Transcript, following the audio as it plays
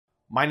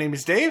My name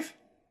is Dave.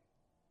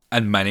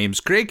 And my name's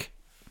Craig.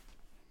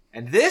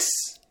 And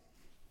this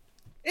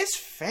is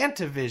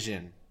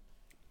Fantavision.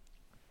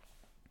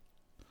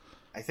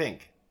 I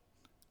think.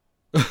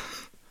 It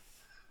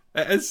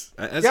is.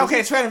 Yeah,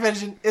 okay, it's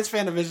Fantavision. It's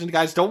Fantavision,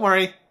 guys. Don't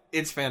worry.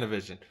 It's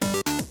Fantavision.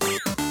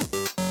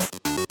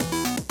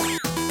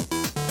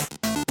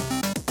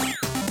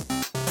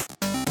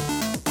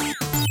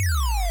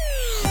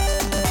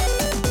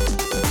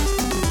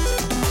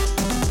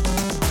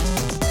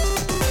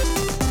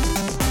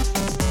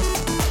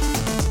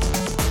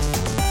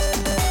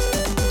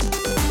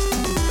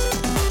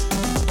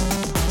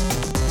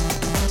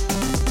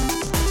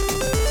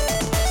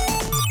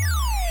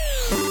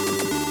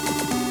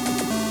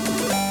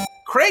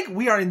 Craig,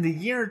 we are in the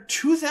year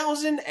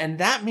 2000, and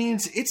that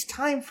means it's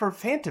time for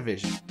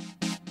Fantavision.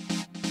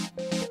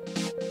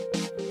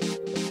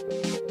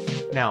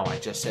 Now, I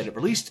just said it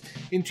released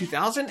in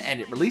 2000, and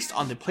it released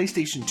on the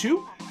PlayStation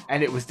 2,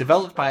 and it was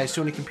developed by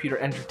Sony Computer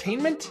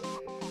Entertainment,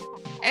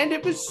 and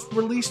it was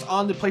released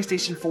on the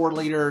PlayStation 4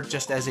 later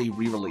just as a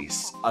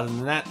re-release. Other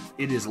than that,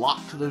 it is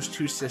locked to those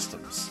two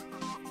systems.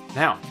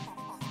 Now,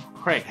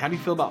 Craig, how do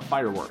you feel about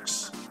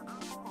Fireworks?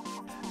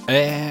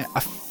 I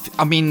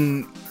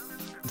mean,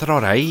 they're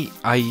alright.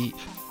 I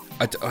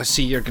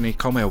see you're going to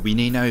call me a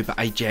weenie now, but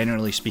I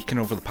generally speaking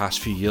over the past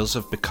few years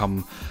have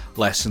become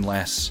less and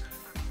less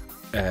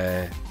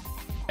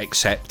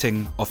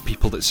accepting of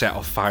people that set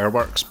off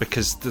fireworks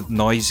because they're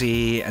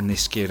noisy and they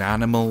scare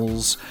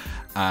animals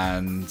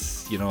and,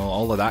 you know,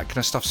 all of that kind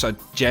of stuff. So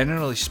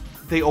generally...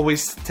 They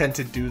always tend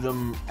to do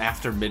them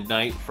after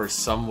midnight for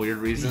some weird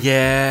reason.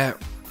 Yeah.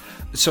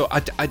 So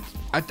I've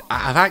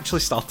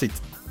actually started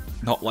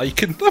not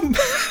liking them,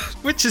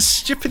 which is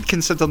stupid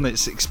considering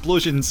it's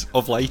explosions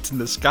of light in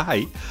the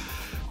sky.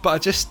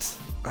 But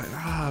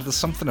there's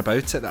something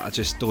about it that I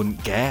just don't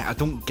get. I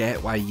don't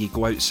get why you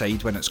go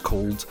outside when it's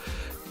cold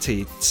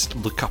to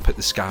look up at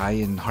the sky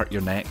and hurt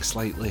your neck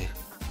slightly.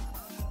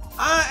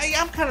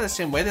 I'm kind of the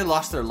same way. They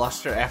lost their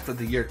luster after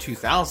the year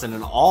 2000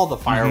 and all the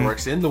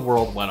fireworks in the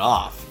world went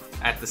off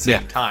at the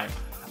same time.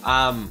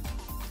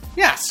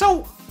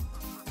 So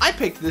I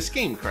picked this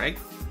game, Craig.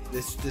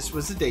 This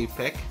was a Dave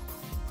pick.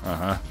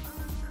 Uh-huh.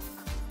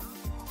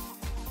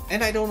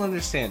 And I don't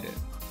understand it.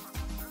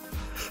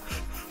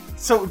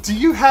 So, do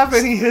you have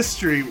any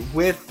history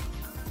with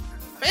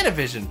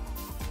Fantavision?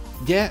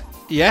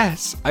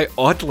 Yes. I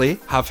oddly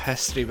have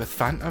history with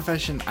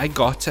Fantavision. I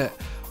got it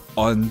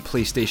on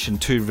PlayStation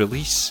 2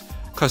 release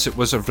because it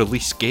was a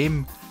release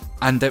game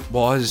and it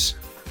was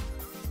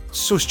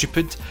so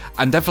stupid.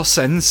 And ever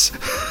since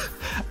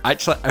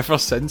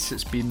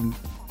it's been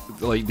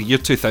like the year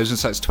 2000,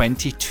 so that's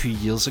 22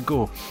 years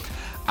ago,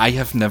 I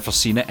have never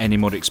seen it any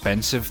more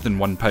expensive than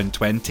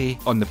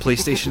 £1.20 on the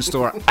PlayStation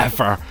Store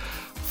ever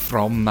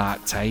from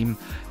that time.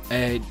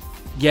 It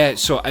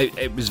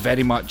was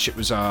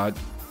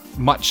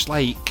much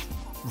like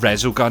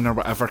Resogun or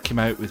whatever came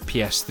out with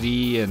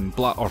PS3 and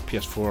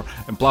PS4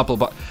 and blah blah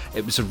blah.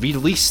 It was a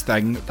release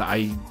thing that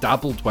I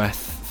dabbled with,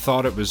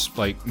 thought it was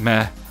like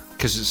meh,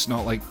 because it's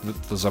not like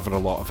there's ever a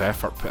lot of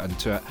effort put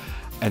into it,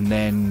 and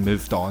then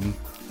moved on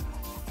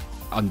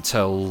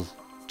until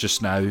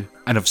just now,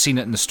 and I've seen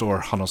it in the store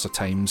hundreds of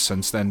times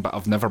since then, but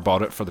I've never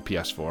bought it for the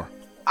PS4.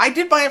 I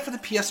did buy it for the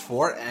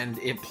PS4, and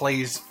it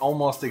plays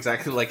almost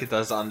exactly like it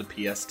does on the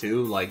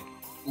PS2. Like,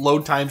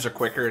 load times are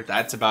quicker,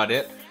 that's about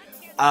it.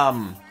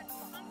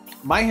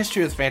 My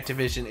history with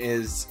Fantavision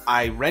is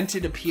I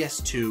rented a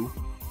PS2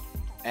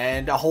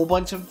 and a whole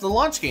bunch of the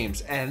launch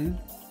games, and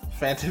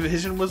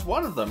Fantavision was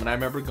one of them, and I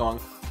remember going,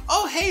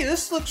 oh hey,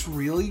 this looks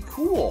really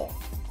cool,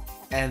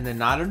 and then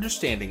not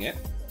understanding it,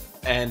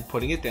 and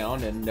putting it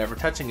down and never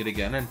touching it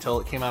again until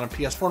it came out on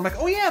PS4. I'm like,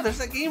 oh yeah, there's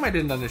that game I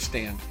didn't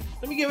understand.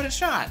 Let me give it a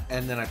shot.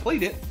 And then I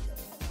played it,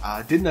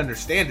 didn't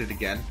understand it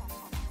again,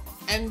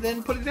 and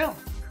then put it down.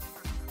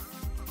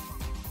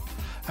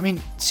 I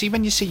mean, see,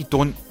 when you say you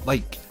don't,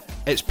 like,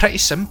 it's pretty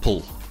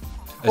simple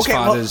as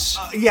far as...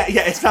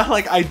 it's not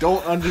like I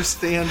don't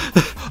understand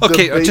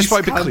okay, the base I just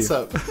want to be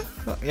concept.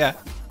 Clear.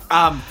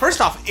 Yeah.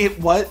 First off,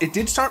 it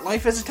did start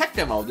life as a tech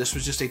demo. This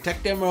was just a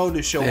tech demo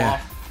to show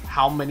off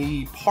how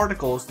many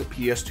particles the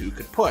PS2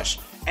 could push.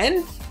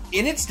 And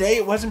in its day,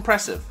 it was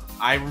impressive.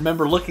 I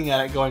remember looking at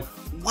it going,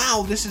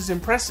 wow, this is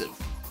impressive.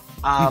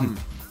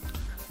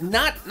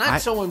 Not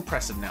so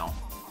impressive now.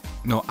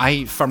 No,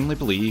 I firmly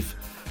believe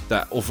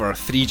that over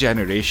 3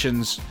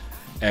 generations,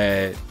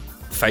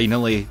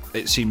 finally,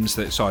 it seems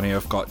that Sony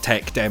have got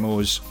tech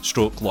demos,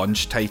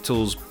 launch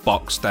titles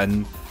boxed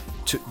in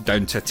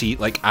down to a T.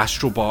 Like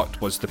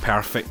Astrobot was the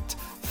perfect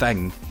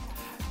thing.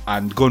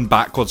 And going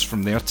backwards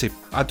from there to,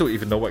 I don't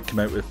even know what came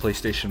out with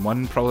PlayStation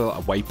 1, probably like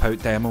a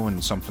Wipeout demo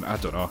and something, I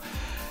don't know.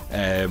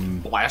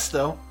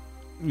 Blasto?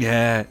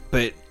 Yeah,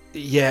 but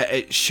yeah,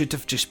 it should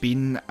have just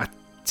been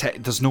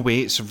there's no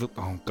way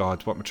oh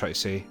god, what am I trying to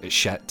say? It's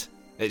shit.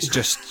 It's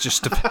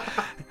just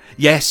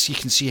yes, you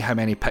can see how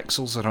many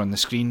pixels are on the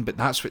screen, but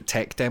that's what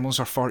tech demos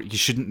are for. You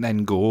shouldn't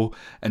then go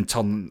and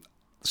turn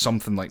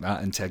something like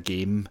that into a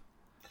game.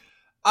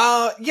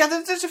 Yeah,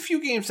 there's a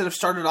few games that have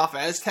started off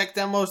as tech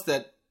demos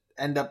that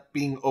end up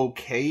being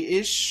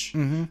okay-ish,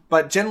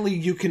 but generally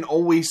you can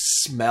always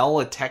smell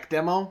a tech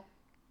demo.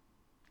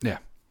 Yeah.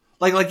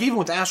 Like even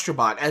with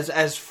Astrobot,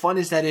 as fun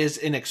as that is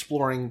in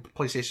exploring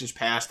PlayStation's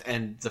past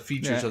and the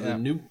features of the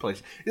new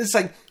place, it's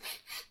like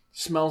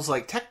smells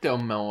like tech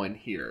demo in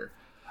here.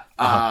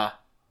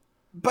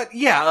 But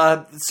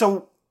yeah,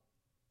 so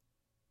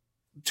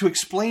to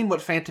explain what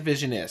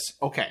Fantavision is,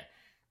 okay.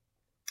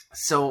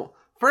 So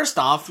first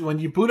off, when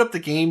you boot up the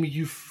game,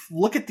 you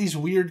look at these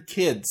weird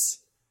kids,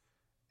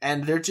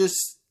 and they're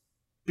just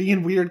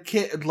being weird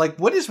kids. Like,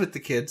 what is with the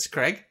kids,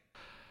 Craig?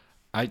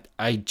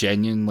 I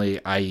genuinely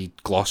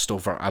glossed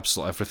over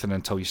absolutely everything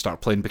until you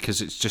start playing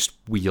because it's just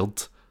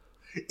weird.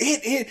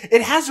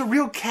 It has a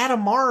real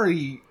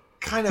Katamari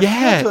kind of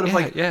feel to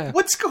it of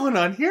what's going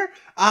on here?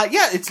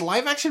 It's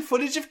live action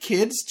footage of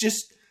kids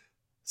just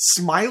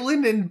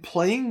smiling and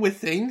playing with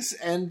things,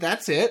 and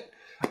that's it.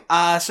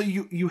 So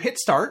you hit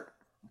start,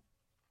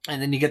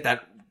 and then you get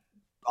that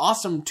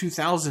awesome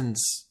 2000s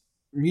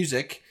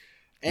music,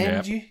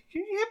 and you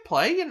hit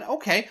play, and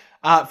okay.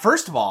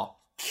 First of all,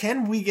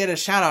 can we get a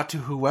shout out to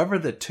whoever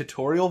the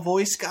tutorial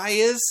voice guy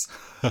is?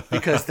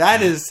 Because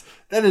that is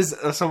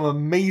some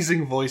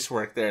amazing voice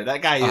work there.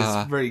 That guy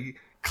is very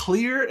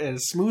clear and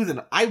smooth,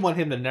 and I want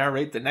him to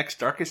narrate the next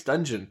Darkest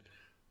Dungeon.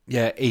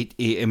 Yeah,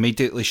 he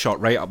immediately shot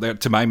right up there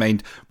to my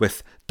mind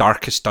with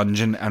Darkest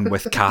Dungeon and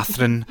with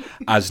Catherine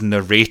as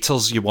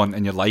narrators you want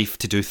in your life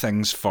to do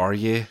things for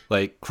you.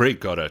 Like, Craig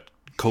got a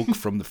Coke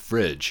from the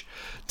fridge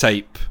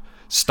type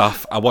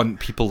stuff. I want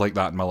people like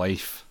that in my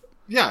life.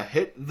 Yeah,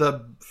 hit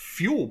the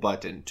fuel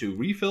button to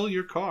refill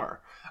your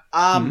car.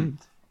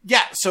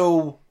 Yeah,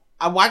 so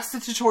I watched the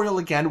tutorial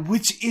again,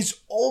 which is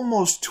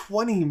almost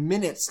 20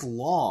 minutes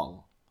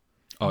long.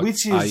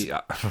 Which is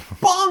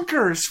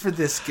bonkers for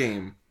this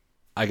game.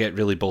 I get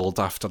really bored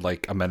after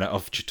like a minute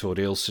of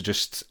tutorials, so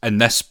just...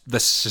 And this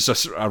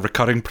is a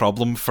recurring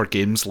problem for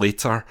games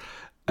later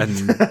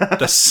in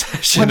this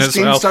session Once as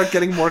well. games start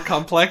getting more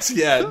complex,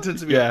 it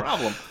tends to be a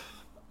problem.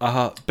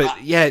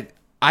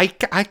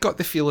 I got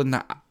the feeling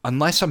that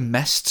unless I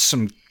missed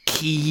some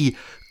key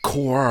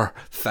core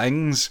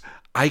things,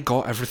 I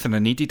got everything I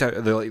needed out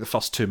of the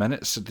first 2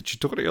 minutes of the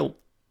tutorial.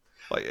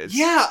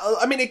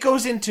 I mean, it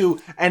goes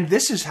into, and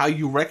this is how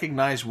you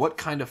recognize what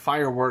kind of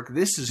firework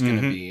this is going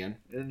to be, and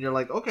you're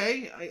like,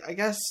 okay, I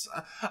guess.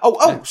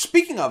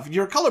 Speaking of,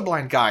 you're a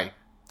colorblind guy.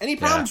 Any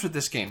problems with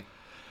this game?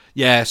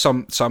 Yeah,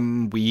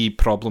 some wee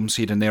problems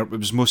here and there. It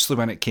was mostly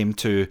when it came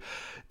to.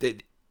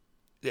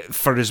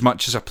 For as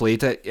much as I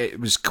played it, it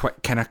was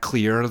kind of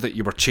clear that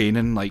you were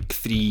chaining like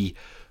 3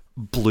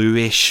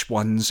 bluish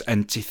ones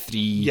into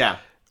 3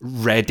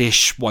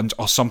 reddish ones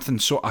or something,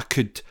 so I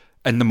could.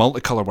 And the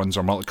multicolour ones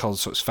are multicolored,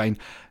 so it's fine.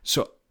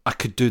 So I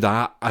could do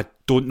that. I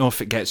don't know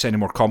if it gets any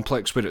more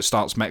complex where it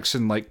starts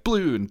mixing like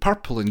blue and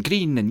purple and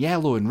green and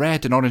yellow and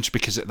red and orange,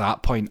 because at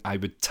that point I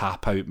would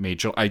tap out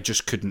major. I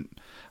just couldn't.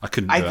 I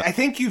couldn't do it. I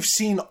think you've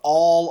seen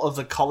all of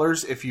the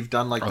colours if you've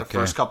done like the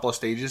first couple of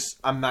stages.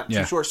 I'm not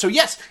too sure. So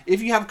yes,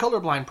 if you have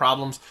colorblind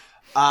problems,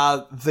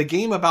 the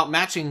game about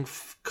matching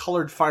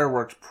coloured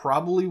fireworks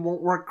probably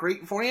won't work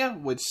great for you,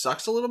 which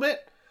sucks a little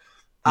bit.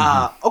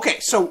 Okay,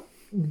 so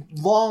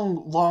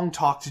long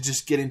talk to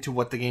just get into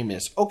what the game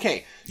is.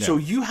 Okay, so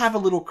you have a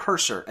little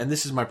cursor, and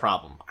this is my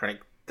problem, Craig.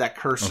 That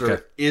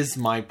cursor is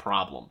my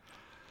problem.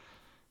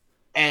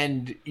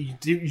 And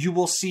you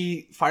will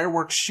see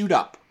fireworks shoot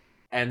up,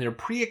 and they're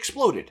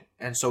pre-exploded.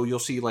 And so you'll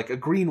see like a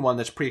green one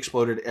that's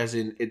pre-exploded, as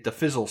in the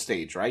fizzle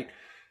stage, right?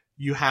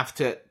 You have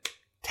to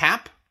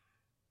tap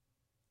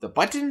the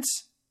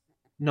buttons.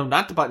 No,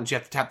 not the buttons. You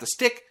have to tap the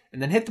stick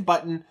and then hit the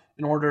button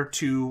in order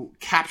to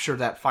capture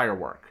that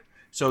firework.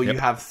 So you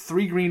have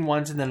 3 green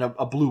ones and then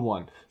a blue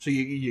one. So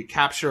you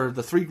capture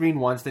the 3 green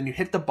ones, then you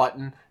hit the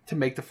button to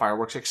make the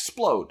fireworks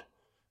explode.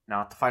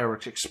 Now, if the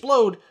fireworks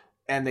explode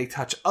and they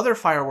touch other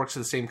fireworks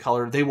of the same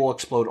color, they will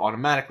explode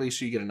automatically,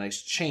 so you get a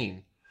nice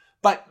chain.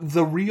 But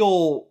the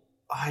real,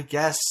 I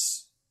guess,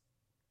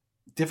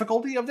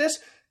 difficulty of this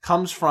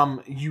comes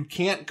from you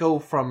can't go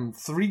from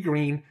 3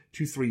 green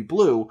to 3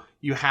 blue.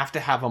 You have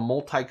to have a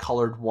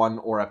multicolored one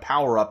or a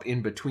power-up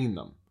in between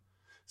them.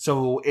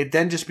 So it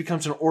then just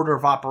becomes an order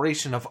of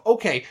operation of,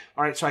 okay,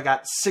 all right, so I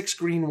got 6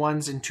 green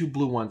ones and 2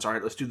 blue ones. All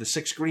right, let's do the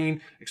 6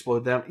 green,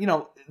 explode them,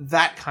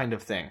 that kind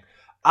of thing.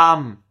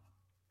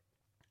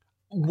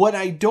 What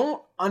I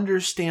don't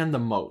understand the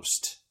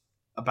most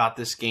about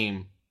this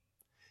game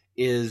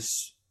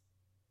is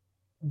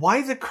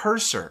why the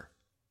cursor,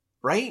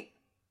 right?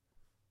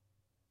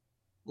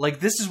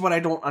 Like, this is what I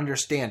don't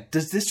understand.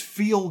 Does this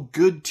feel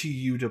good to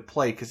you to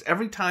play? Because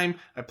every time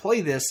I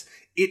play this,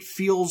 it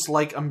feels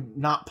like I'm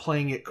not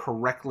playing it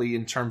correctly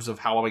in terms of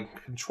how I'm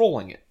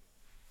controlling it.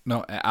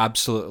 No, it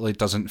absolutely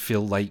doesn't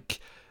feel like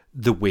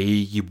the way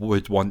you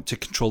would want to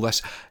control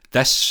this.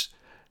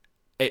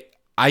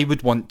 I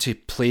would want to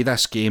play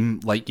this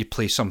game like you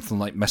play something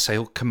like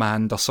Missile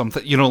Command or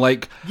something. A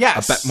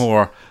bit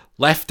more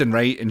left and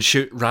right and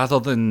shoot rather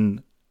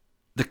than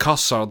the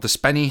cursor, the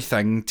spinny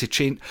thing to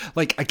chain.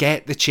 Like, I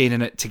get the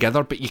chaining it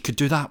together, but you could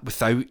do that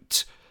without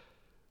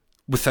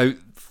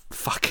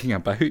fucking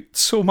about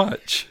so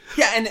much.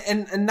 Yeah,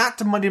 and not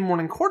to Monday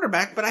morning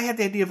quarterback, but I had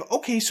the idea of,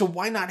 okay, so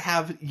why not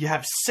have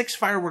 6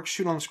 fireworks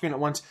shoot on the screen at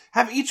once,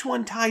 have each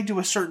one tied to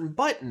a certain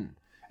button,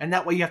 and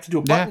that way you have to do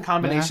a button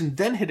combination,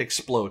 then hit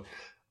explode.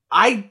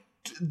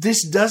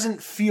 This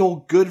doesn't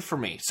feel good for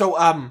me.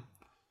 So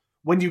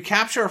when you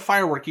capture a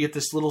firework, you get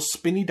this little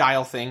spinny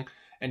dial thing,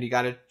 and you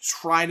got to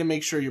try to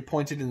make sure you're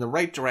pointed in the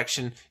right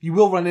direction. You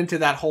will run into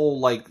that whole,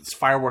 like,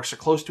 fireworks are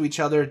close to each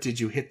other, did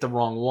you hit the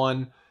wrong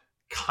one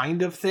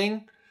kind of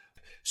thing.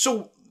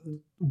 So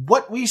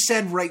what we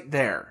said right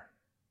there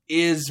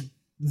is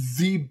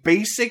the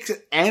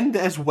basic and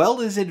as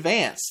well as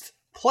advanced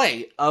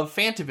play of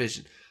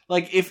Fantavision.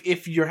 Like,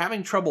 if you're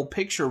having trouble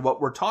picture what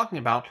we're talking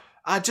about,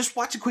 just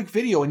watch a quick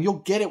video and you'll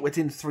get it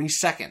within 3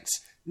 seconds.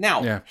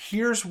 Now,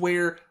 here's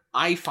where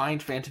I find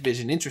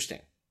Fantavision interesting.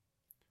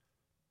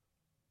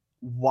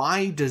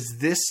 Why does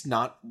this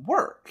not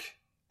work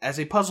as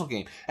a puzzle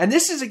game? And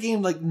this is a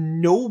game like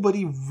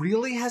nobody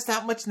really has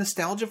that much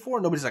nostalgia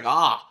for. Nobody's like,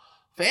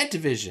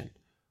 Fantavision.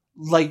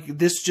 Like,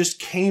 this just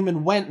came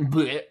and went and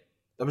bleh,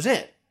 that was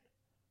it.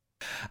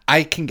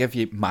 I can give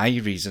you my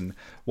reason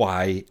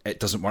why it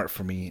doesn't work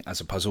for me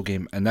as a puzzle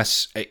game. And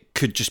it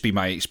could just be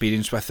my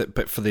experience with it.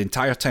 But for the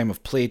entire time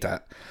I've played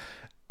it,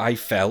 I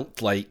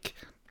felt like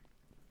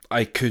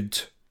I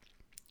could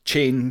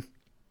chain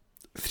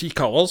 3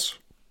 colours,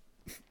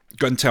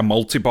 go into a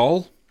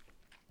multi-ball,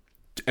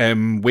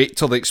 wait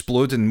till they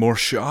explode and more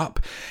shoot up,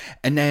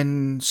 and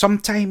then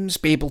sometimes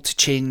be able to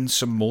chain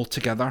some more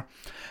together.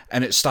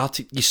 And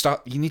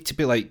you need to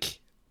be like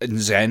in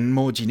Zen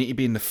mode, you need to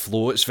be in the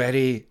flow. It's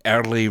very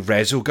early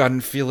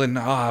Resogun feeling,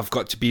 I've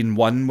got to be in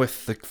one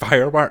with the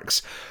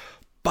fireworks.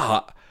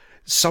 But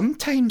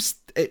sometimes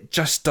it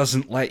just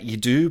doesn't let you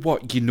do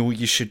what you know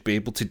you should be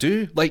able to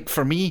do. Like,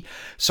 for me,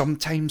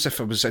 sometimes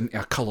if I was into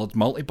a coloured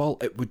multi-ball,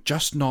 it would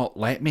just not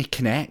let me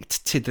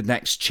connect to the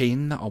next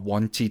chain that I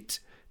wanted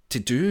to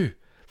do.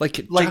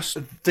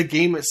 The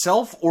game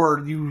itself,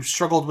 or you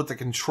struggled with the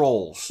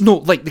controls? No,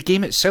 like the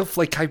game itself,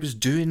 like I was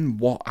doing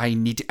what I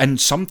needed,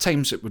 and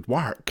sometimes it would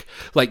work.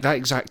 Like that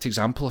exact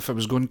example, if I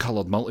was going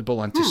coloured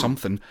multi-ball into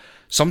something,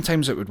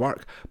 sometimes it would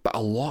work, but a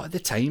lot of the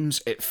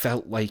times it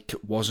felt like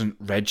it wasn't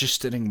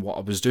registering what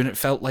I was doing. It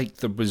felt like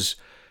there was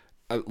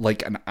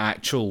like an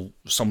actual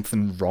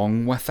something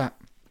wrong with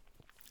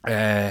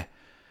it.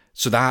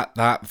 So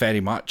that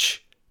very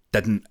much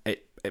didn't,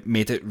 it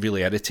made it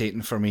really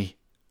irritating for me.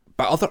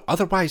 But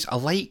otherwise, I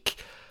like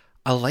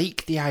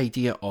the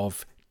idea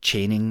of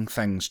chaining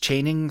things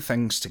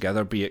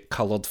together, be it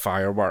coloured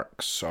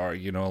fireworks or,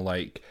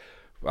 like,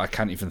 I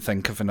can't even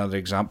think of another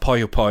example,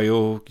 Puyo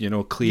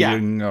Puyo,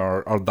 clearing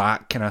or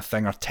that kind of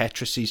thing, or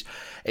Tetrises.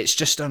 It's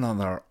just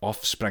another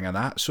offspring of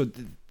that. So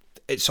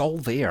it's all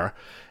there.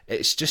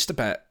 It's just a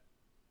bit,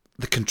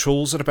 the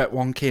controls are a bit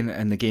wonky,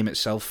 and the game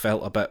itself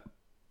felt a bit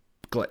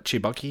glitchy,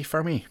 buggy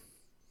for me.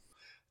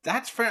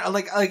 That's fair.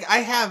 Like I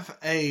have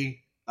a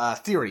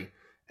theory,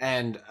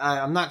 and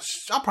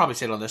I'll probably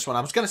say it on this one.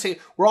 I was going to say,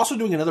 we're also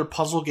doing another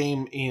puzzle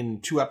game in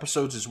 2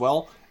 episodes as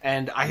well,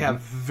 and I have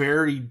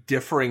very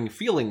differing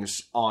feelings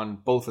on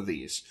both of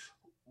these.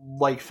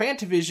 Like,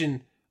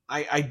 Fantavision,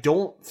 I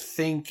don't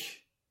think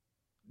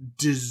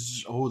this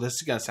is going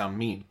to sound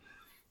mean.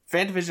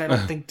 Fantavision, I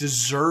don't think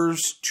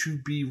deserves to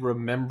be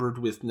remembered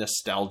with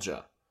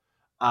nostalgia.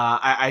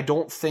 I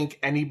don't think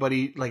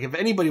anybody, like, if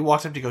anybody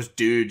walks up to you and goes,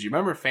 dude, do you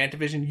remember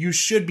Fantavision? You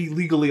should be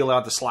legally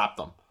allowed to slap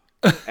them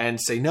and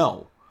say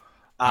no.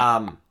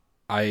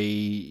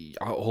 I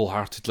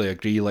wholeheartedly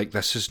agree. Like,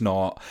 this is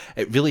not,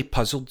 it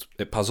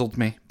puzzled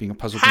me, being a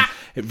puzzle game.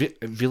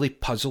 It really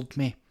puzzled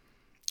me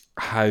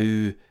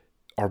how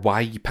or why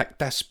you picked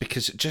this,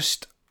 because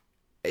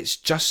it's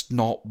just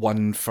not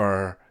one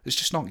for, it's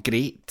just not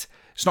great.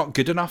 It's not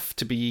good enough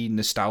to be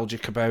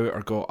nostalgic about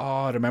or go,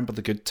 I remember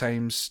the good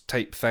times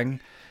type thing.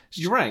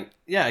 You're right.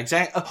 Yeah,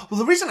 exactly. Well,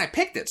 the reason I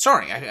picked it,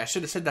 sorry, I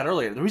should have said that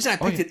earlier. The reason I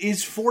picked it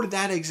is for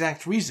that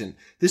exact reason.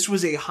 This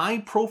was a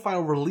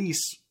high-profile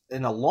release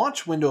in a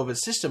launch window of a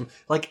system.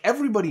 Like,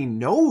 everybody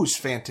knows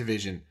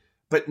Fantavision,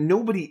 but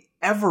nobody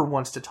ever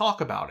wants to talk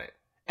about it.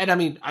 And I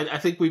mean, I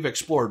think we've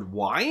explored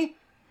why,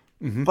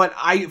 but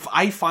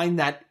I find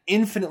that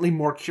infinitely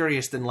more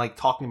curious than, like,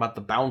 talking about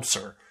the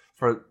bouncer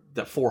for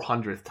the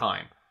 400th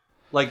time.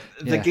 Like,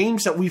 the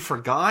games that we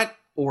forgot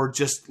or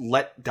just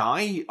let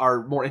die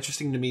are more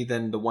interesting to me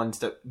than the ones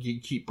that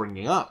you keep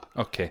bringing up.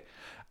 Okay.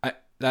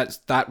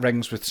 That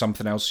rings with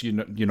something else.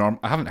 I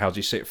haven't heard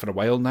you say it for a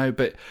while now,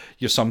 but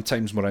you're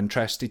sometimes more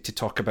interested to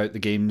talk about the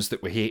games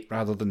that we hate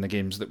rather than the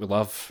games that we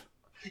love.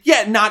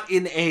 Yeah, not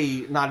in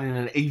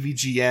an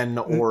AVGN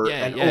or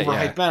an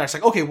overhyped manner. It's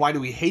like, okay, why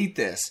do we hate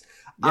this?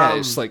 Yeah,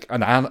 it's like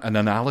an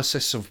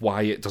analysis of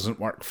why it doesn't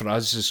work for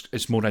us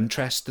is more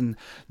interesting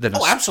than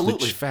a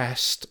absolutely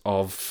fest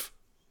of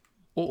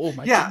Oh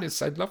my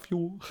goodness, I love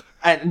you.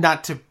 And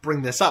not to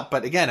bring this up,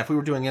 but again, if we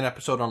were doing an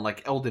episode on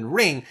like Elden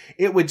Ring,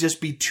 it would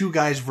just be two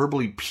guys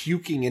verbally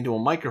puking into a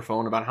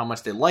microphone about how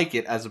much they like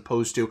it, as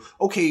opposed to,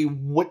 okay,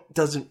 what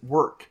doesn't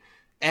work?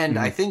 And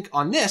I think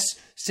on this,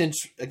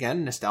 since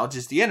again, nostalgia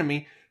is the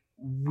enemy,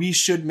 we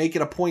should make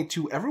it a point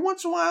to every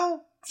once in a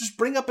while just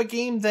bring up a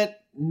game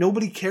that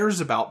nobody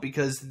cares about,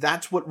 because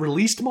that's what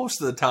released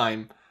most of the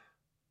time.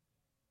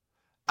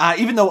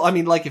 Even though, I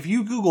mean, like, if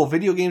you Google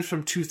video games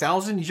from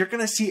 2000, you're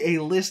going to see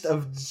a list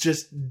of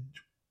just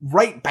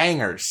right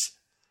bangers.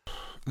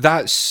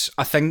 That's,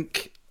 I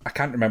think, I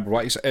can't remember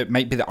what it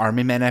might be the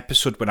Army Men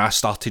episode when I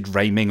started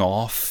rhyming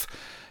off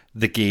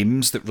the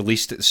games that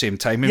released at the same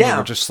time, and we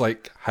were just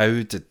like,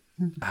 how did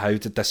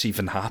this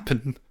even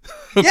happen?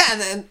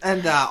 Yeah,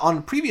 and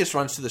on previous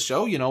runs to the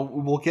show, you know,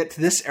 we'll get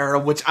to this era,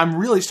 which I'm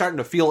really starting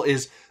to feel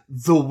is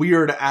the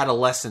weird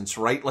adolescence,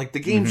 right? Like, the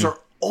games are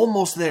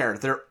almost there.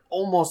 They're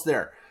almost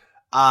there.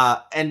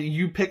 And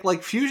you pick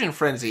like Fusion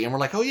Frenzy, and we're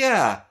like, oh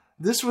yeah,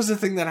 this was a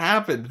thing that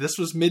happened. This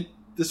was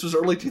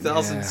early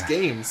 2000s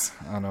games.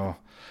 I know.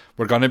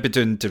 We're going to be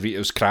doing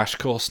Doritos Crash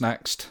Course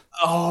next.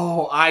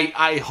 Oh,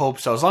 I hope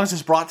so. As long as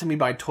it's brought to me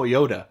by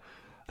Toyota.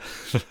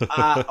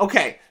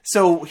 Okay,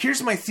 so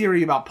here's my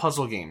theory about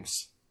puzzle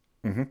games.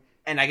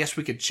 And I guess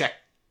we could check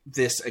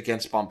this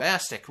against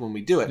Bombastic when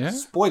we do it. Yeah.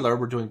 Spoiler,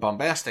 we're doing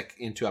Bombastic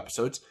in 2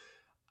 episodes.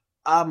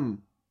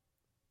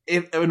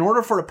 If in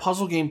order for a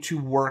puzzle game to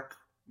work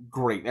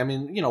great, I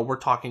mean, you know, we're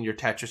talking your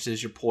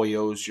Tetrises, your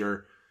Poyos,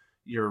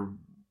 your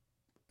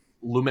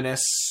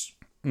Luminous,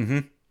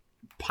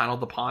 Panel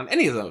de Pon,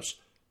 any of those.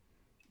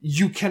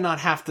 You cannot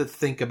have to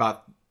think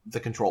about the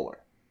controller.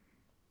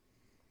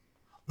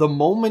 The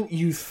moment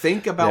you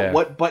think about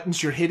what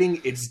buttons you're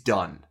hitting, it's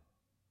done.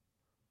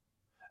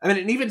 I mean,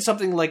 and even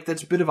something like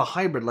that's a bit of a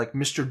hybrid, like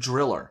Mr.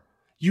 Driller.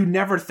 You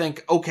never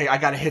think, okay, I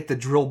gotta hit the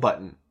drill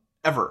button.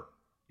 Ever.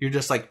 You're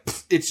just like,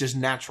 it's just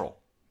natural.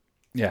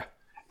 Yeah.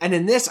 And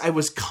in this, I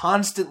was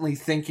constantly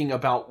thinking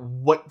about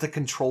what the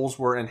controls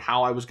were and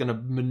how I was going to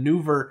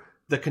maneuver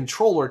the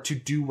controller to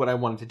do what I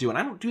wanted to do. And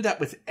I don't do that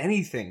with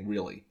anything,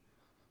 really.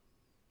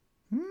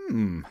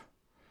 And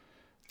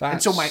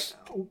so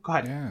go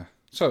ahead. Yeah.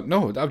 So,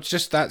 no,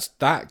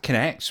 that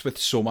connects with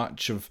so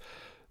much of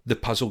the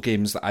puzzle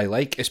games that I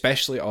like,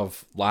 especially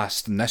of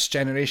last and this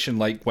generation,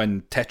 like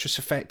when Tetris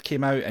Effect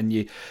came out and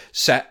you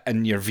sit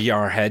in your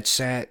VR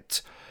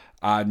headset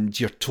and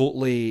you're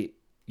totally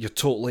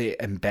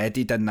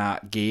embedded in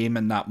that game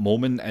in that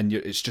moment, and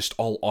it's just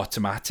all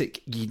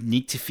automatic. You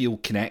need to feel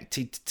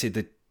connected to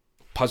the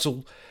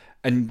puzzle,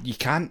 and you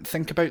can't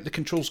think about the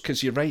controls,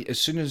 because you're right. As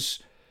soon as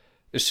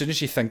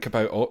you think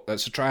about, oh,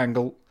 that's a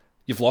triangle,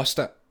 you've lost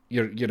it.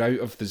 You're out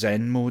of the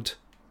Zen mode.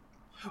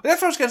 Well,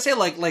 that's what I was gonna say.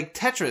 Like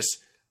Tetris,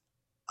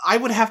 I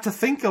would have to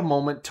think a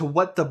moment to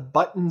what the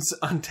buttons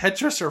on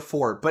Tetris are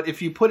for. But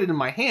if you put it in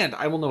my hand,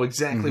 I will know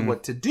exactly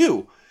what to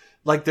do.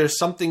 Like, there's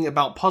something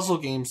about puzzle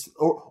games,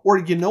 or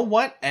you know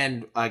what?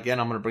 And again,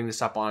 I'm going to bring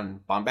this up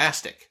on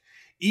Bombastic.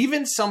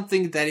 Even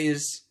something that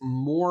is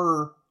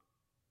more,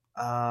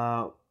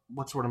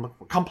 what's the word I'm looking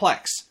for?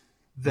 Complex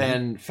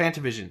than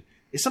Fantavision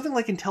is something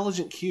like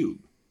Intelligent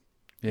Cube,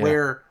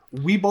 where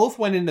we both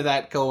went into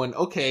that going,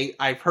 okay,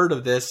 I've heard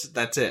of this,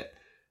 that's it.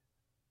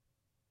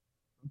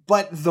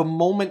 But the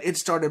moment it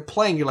started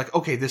playing, you're like,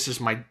 okay, this is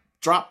my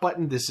drop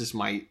button, this is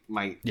my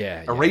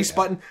erase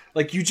button.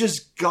 Like, you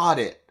just got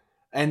it.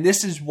 And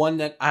this is one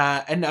that,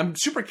 and I'm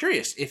super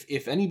curious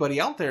if anybody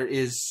out there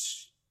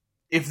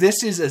if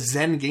this is a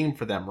Zen game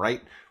for them,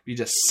 right? You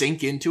just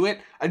sink into it.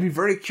 I'd be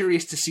very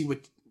curious to see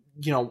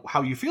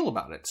how you feel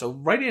about it. So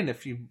write in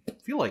if you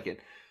feel like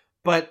it.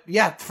 But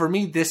yeah, for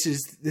me, this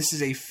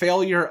is a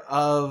failure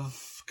of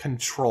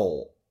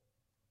control,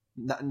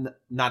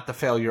 not the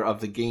failure of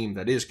the game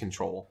that is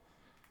Control.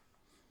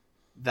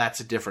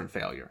 That's a different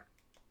failure.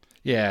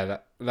 Yeah,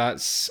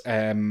 that's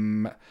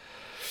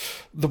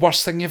the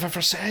worst thing you've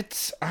ever said.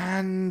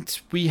 And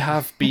we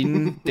have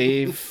been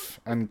Dave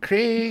and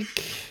Craig.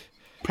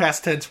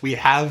 Past tense, we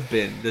have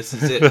been. This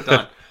is it.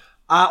 Done.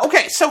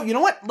 Okay, so you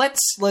know what?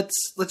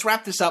 Let's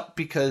wrap this up,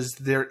 because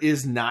there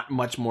is not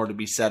much more to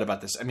be said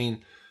about this. I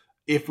mean,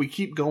 if we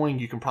keep going,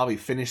 you can probably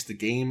finish the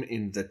game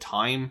in the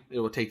time it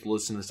will take to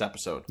listen to this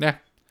episode. Yeah.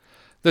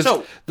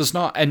 There's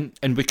not, and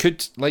we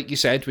could, like you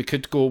said, we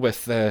could go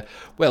with,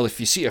 if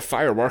you see a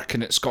firework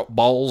and it's got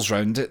balls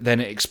round it, then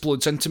it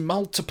explodes into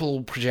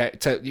multiple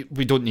projectiles.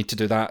 We don't need to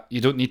do that.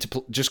 You don't need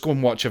to, just go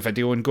and watch a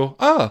video and go,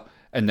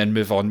 and then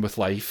move on with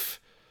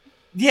life.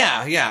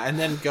 Yeah, and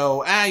then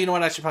go, you know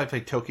what, I should probably play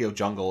Tokyo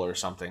Jungle or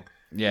something.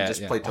 Yeah,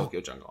 just play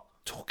Tokyo Jungle.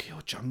 Tokyo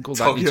Jungle,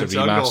 that needs a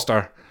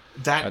remaster.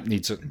 That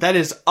needs it. That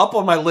is up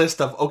on my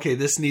list of, okay,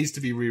 this needs to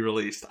be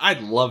re-released.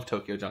 I'd love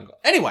Tokyo Jungle.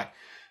 Anyway,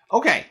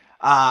 okay.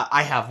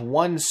 I have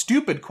one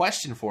stupid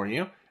question for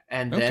you,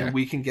 and then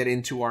we can get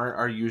into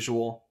our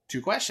usual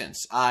 2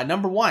 questions.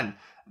 Number 1,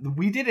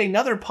 we did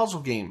another puzzle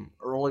game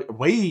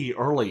way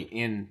early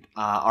in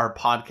our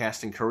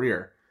podcasting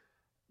career,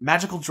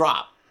 Magical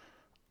Drop.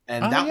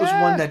 And that was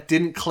one that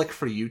didn't click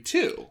for you,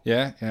 too.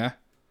 Yeah.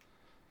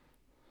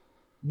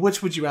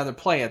 which would you rather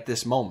play at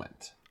this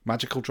moment?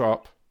 Magical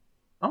Drop.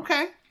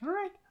 Okay, all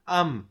right.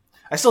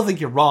 I still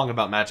think you're wrong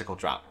about Magical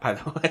Drop, by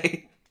the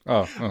way.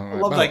 I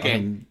love that game. I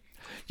mean,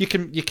 you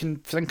can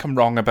think I'm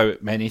wrong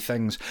about many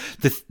things.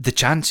 The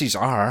chances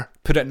are,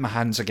 put it in my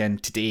hands again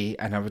today,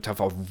 and I would have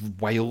a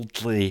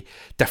wildly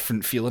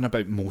different feeling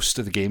about most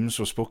of the games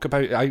we spoke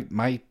about.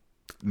 My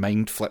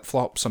mind flip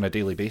flops on a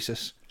daily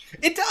basis.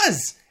 It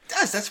does.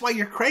 That's why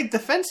you're Craig the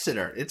fence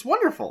sitter. It's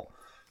wonderful.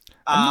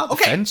 I'm not the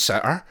fence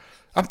sitter.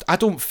 I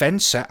don't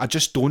fence sit. I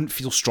just don't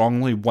feel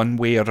strongly one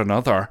way or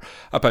another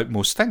about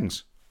most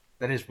things.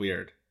 That is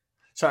weird.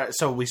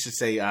 So we should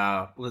say,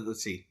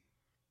 let's see.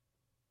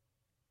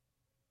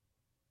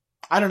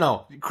 I don't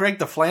know. Craig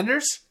the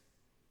Flanders,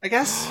 I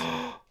guess?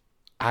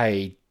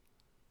 I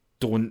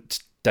don't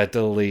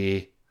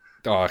diddly...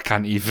 Oh, I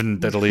can't even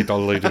diddly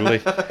doddly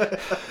doodly.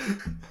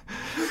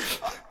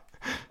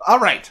 All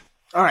right.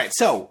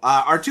 So,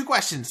 our two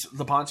questions,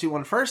 the Ponzi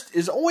one first,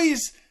 is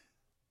always,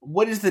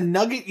 what is the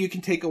nugget you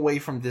can take away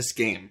from this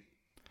game?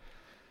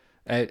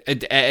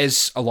 It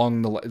is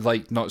along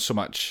the... not so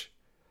much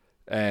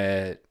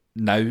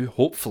now,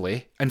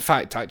 hopefully. In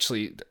fact,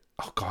 actually...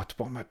 Oh, God,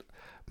 what am I...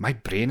 My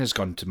brain has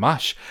gone to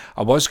mush.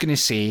 I was going to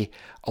say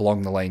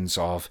along the lines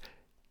of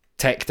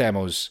tech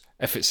demos.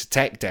 If it's a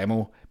tech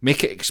demo,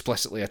 make it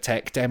explicitly a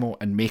tech demo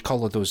and make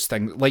all of those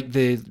things. Like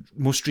the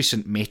most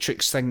recent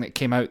Matrix thing that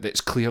came out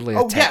that's clearly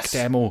a tech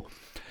demo.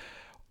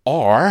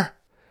 Or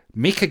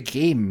make a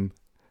game,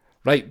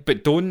 right?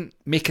 But don't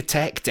make a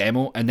tech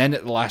demo and then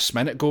at the last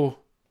minute go,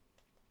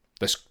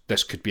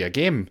 this could be a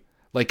game.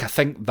 Like, I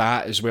think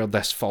that is where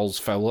this falls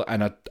foul,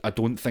 and I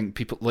don't think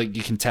people... Like,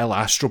 you can tell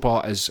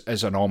Astrobot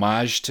is an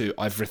homage to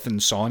everything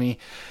Sony,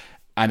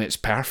 and it's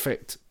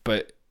perfect,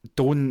 but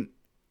don't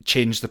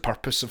change the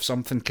purpose of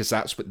something, because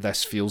that's what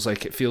this feels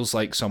like. It feels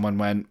like someone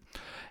went,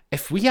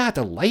 if we add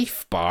a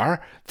life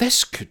bar,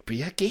 this could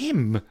be a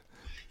game.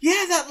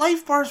 Yeah, that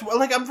life bar is...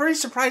 Like, I'm very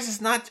surprised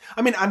it's not...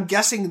 I mean, I'm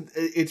guessing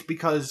it's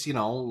because,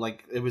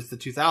 like, it was the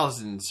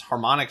 2000s.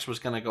 Harmonix was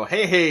going to go,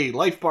 hey,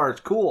 life bar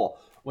is cool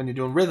when you're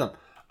doing rhythm.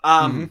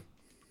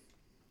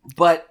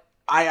 But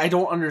I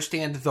don't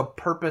understand the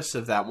purpose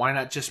of that. Why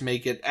not just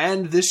make it,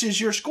 and this is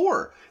your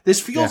score?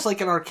 This feels like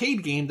an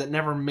arcade game that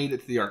never made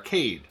it to the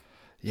arcade.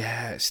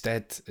 Yeah, it's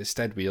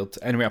dead weird.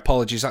 Anyway,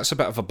 apologies, that's a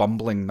bit of a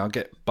bumbling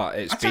nugget, but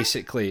it's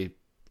basically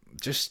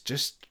just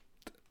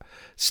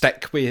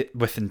stick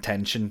with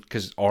intention,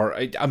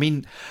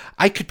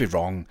 I could be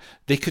wrong.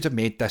 They could have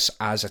made this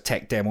as a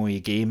tech demo-y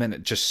game and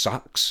it just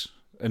sucks,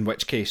 in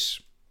which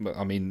case...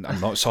 I mean,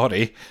 I'm not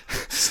sorry.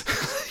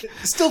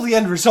 Still, the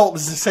end result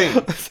is the same.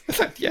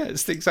 Yeah,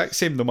 it's the exact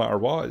same no matter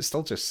what. It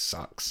still just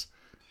sucks.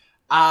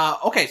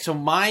 Okay, so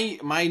my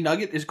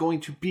nugget is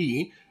going to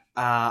be,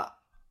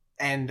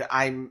 and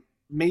I'm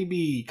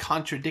maybe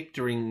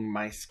contradicting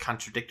myself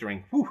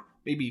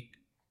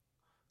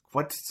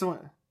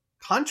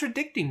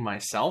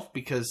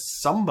because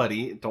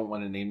somebody, don't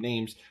want to name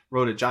names,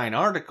 wrote an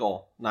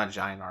article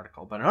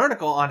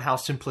on how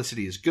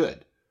simplicity is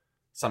good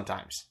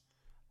sometimes.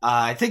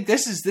 I think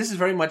this is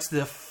very much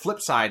the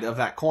flip side of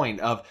that coin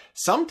of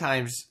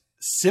sometimes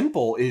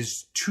simple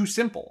is too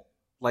simple.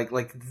 Like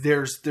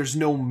there's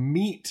no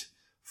meat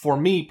for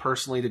me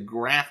personally to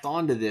graft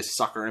onto this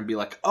sucker and be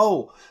like,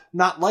 oh,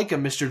 not like a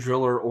Mr.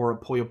 Driller or a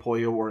Puyo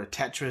Puyo or a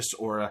Tetris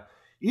or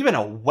even a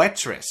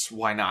Wetris.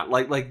 Why not?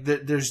 Like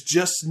there's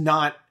just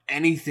not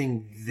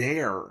anything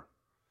there.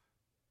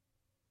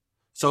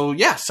 So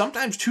yeah,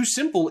 sometimes too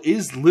simple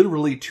is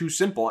literally too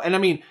simple. And I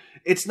mean,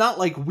 it's not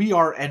like we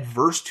are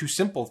adverse to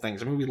simple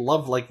things. I mean, we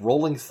love like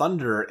Rolling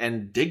Thunder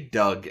and Dig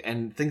Dug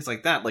and things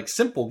like that, like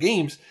simple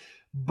games,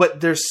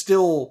 but there's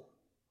still,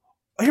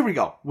 here we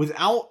go,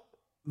 without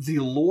the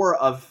lore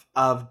of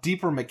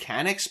deeper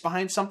mechanics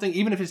behind something,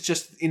 even if it's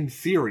just in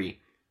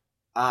theory,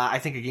 I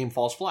think a game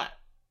falls flat.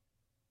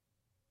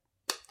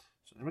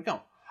 So there we go.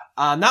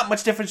 Not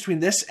much difference between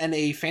this and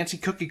a fancy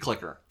cookie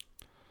clicker,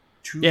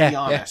 to be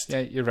honest.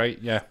 Yeah, you're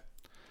right, yeah.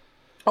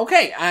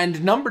 Okay,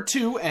 and number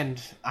 2, and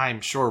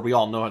I'm sure we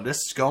all know how this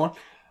is going.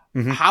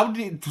 Mm-hmm. How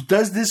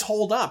does this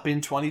hold up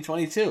in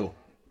 2022?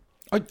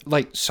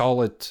 Like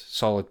solid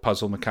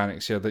puzzle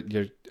mechanics here, that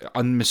you're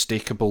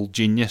unmistakable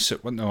genius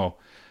at. No,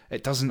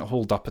 it doesn't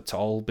hold up at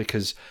all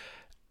because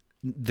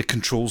the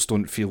controls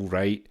don't feel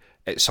right.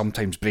 It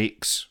sometimes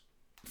breaks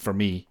for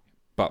me,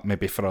 but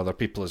maybe for other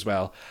people as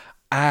well.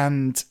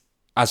 And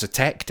as a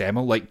tech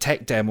demo, like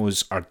tech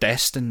demos are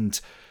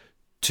destined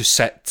to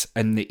sit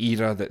in the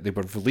era that they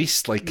were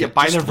released, like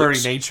by their very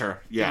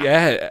nature.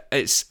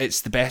 It's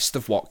the best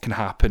of what can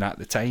happen at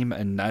the time,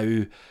 and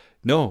now,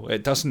 no,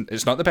 it doesn't.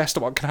 It's not the best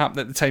of what can happen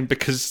at the time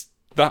because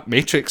that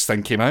Matrix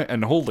thing came out,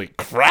 and holy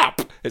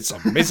crap, it's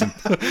amazing.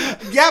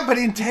 Yeah, but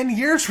in 10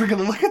 years we're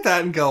gonna look at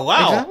that and go,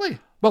 wow. Exactly.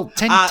 Well,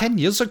 10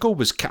 years ago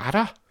was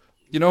Kara,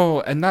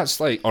 and that's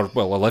like,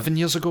 11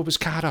 years ago was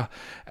Kara,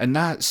 and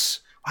that's.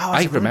 Wow,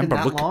 has it really been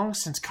that long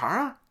since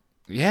Kara?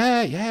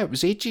 Yeah, it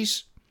was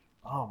ages.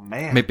 Oh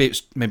man. Maybe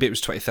it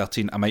was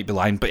 2013, I might be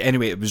lying, but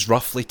anyway, it was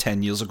roughly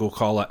 10 years ago,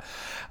 call it.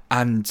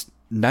 And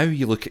now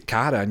you look at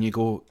Kara and you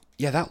go,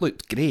 Yeah, that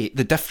looked great.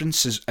 The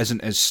difference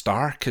isn't as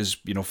stark as,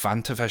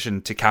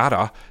 Fantavision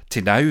Takara to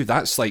now.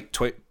 That's like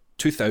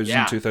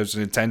 2000,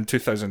 2010,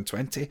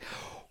 2020.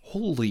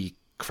 Holy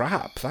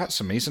crap, that's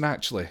amazing,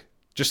 actually.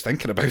 Just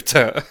thinking about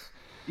it.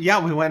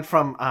 Yeah, we went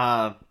from,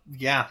 Like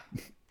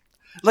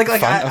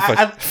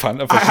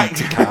Fantavision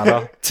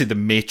Takara to the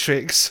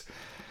Matrix.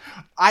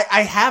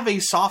 I have a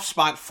soft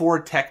spot for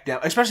tech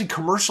demos, especially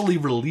commercially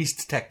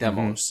released tech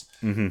demos,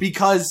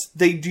 because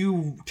they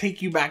do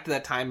take you back to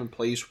that time and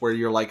place where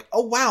you're like,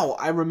 oh wow,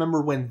 I remember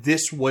when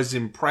this was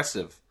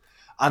impressive.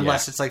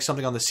 Unless it's like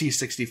something on the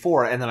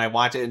C64, and then I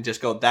watch it and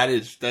just go, that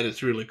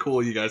is really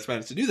cool. You guys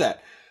managed to do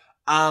that.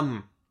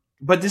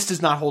 But this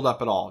does not hold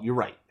up at all. You're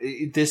right.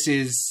 This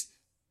is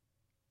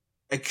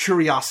a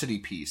curiosity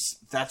piece.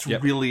 That's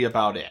really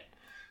about it.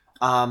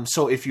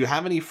 So if you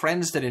have any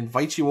friends that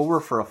invite you over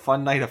for a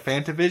fun night of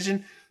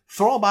Fantavision,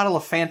 throw a bottle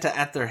of Fanta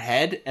at their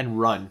head and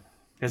run.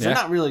 Because they're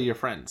not really your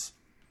friends.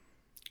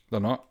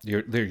 They're not.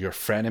 They're your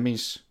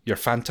frenemies. Your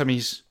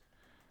phantomies.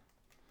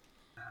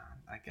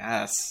 I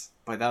guess.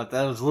 But that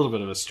was a little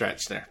bit of a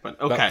stretch there. But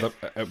okay.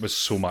 It was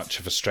so much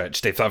of a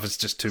stretch, Dave. That was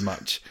just too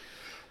much.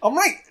 All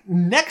right.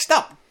 Next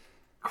up,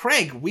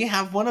 Craig, we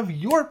have one of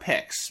your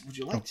picks. Would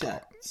you like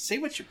to say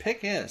what your pick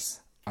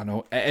is? I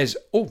know. It is...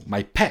 Oh,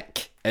 my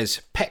pick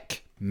is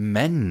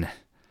Pikmin.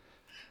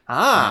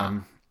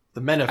 The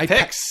men of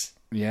picks.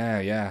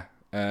 Yeah.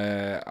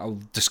 I'll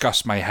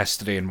discuss my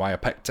history and why I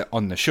picked it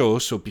on the show,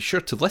 so be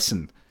sure to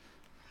listen.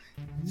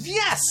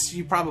 Yes,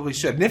 you probably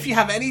should. And if you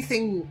have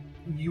anything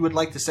you would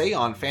like to say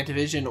on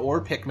Fantavision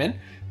or Pikmin,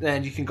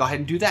 then you can go ahead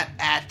and do that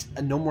at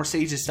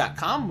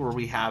nomoresages.com, where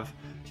we have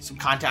some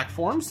contact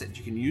forms that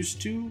you can use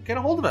to get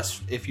a hold of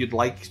us. If you'd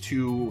like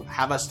to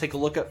have us take a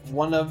look at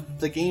one of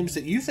the games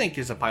that you think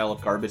is a pile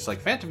of garbage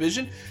like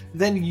Fantavision,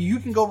 then you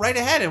can go right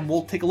ahead and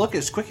we'll take a look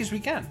as quick as we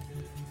can.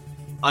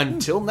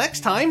 Until next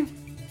time.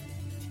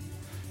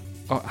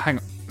 Oh, hang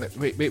on.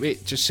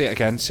 Wait. Just say it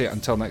again. Say it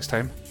until next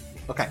time.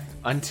 Okay.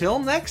 Until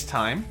next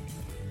time.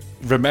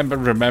 Remember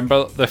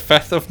the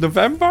 5th of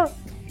November?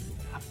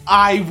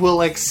 I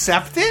will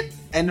accept it.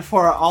 And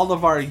for all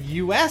of our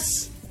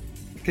US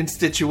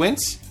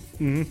constituents,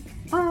 there.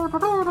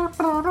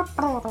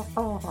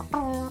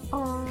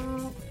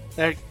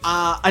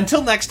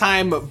 Until next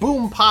time,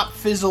 boom, pop,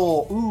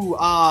 fizzle, ooh,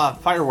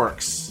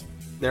 fireworks.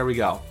 There we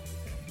go.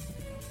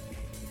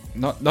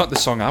 Not the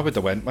song I would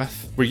have went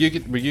with. Were you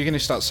going to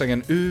start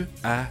singing ooh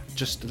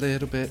just a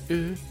little bit,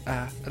 ooh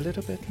a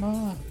little bit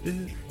more,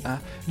 ooh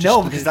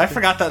No, because I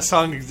forgot that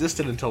song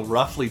existed until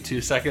roughly 2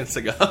 seconds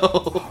ago.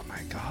 Oh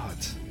my god.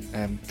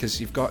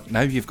 Because you've got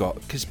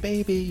because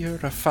baby you're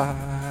a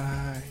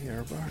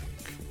firework.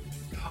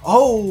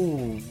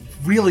 Oh,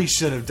 really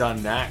should have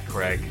done that,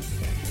 Craig.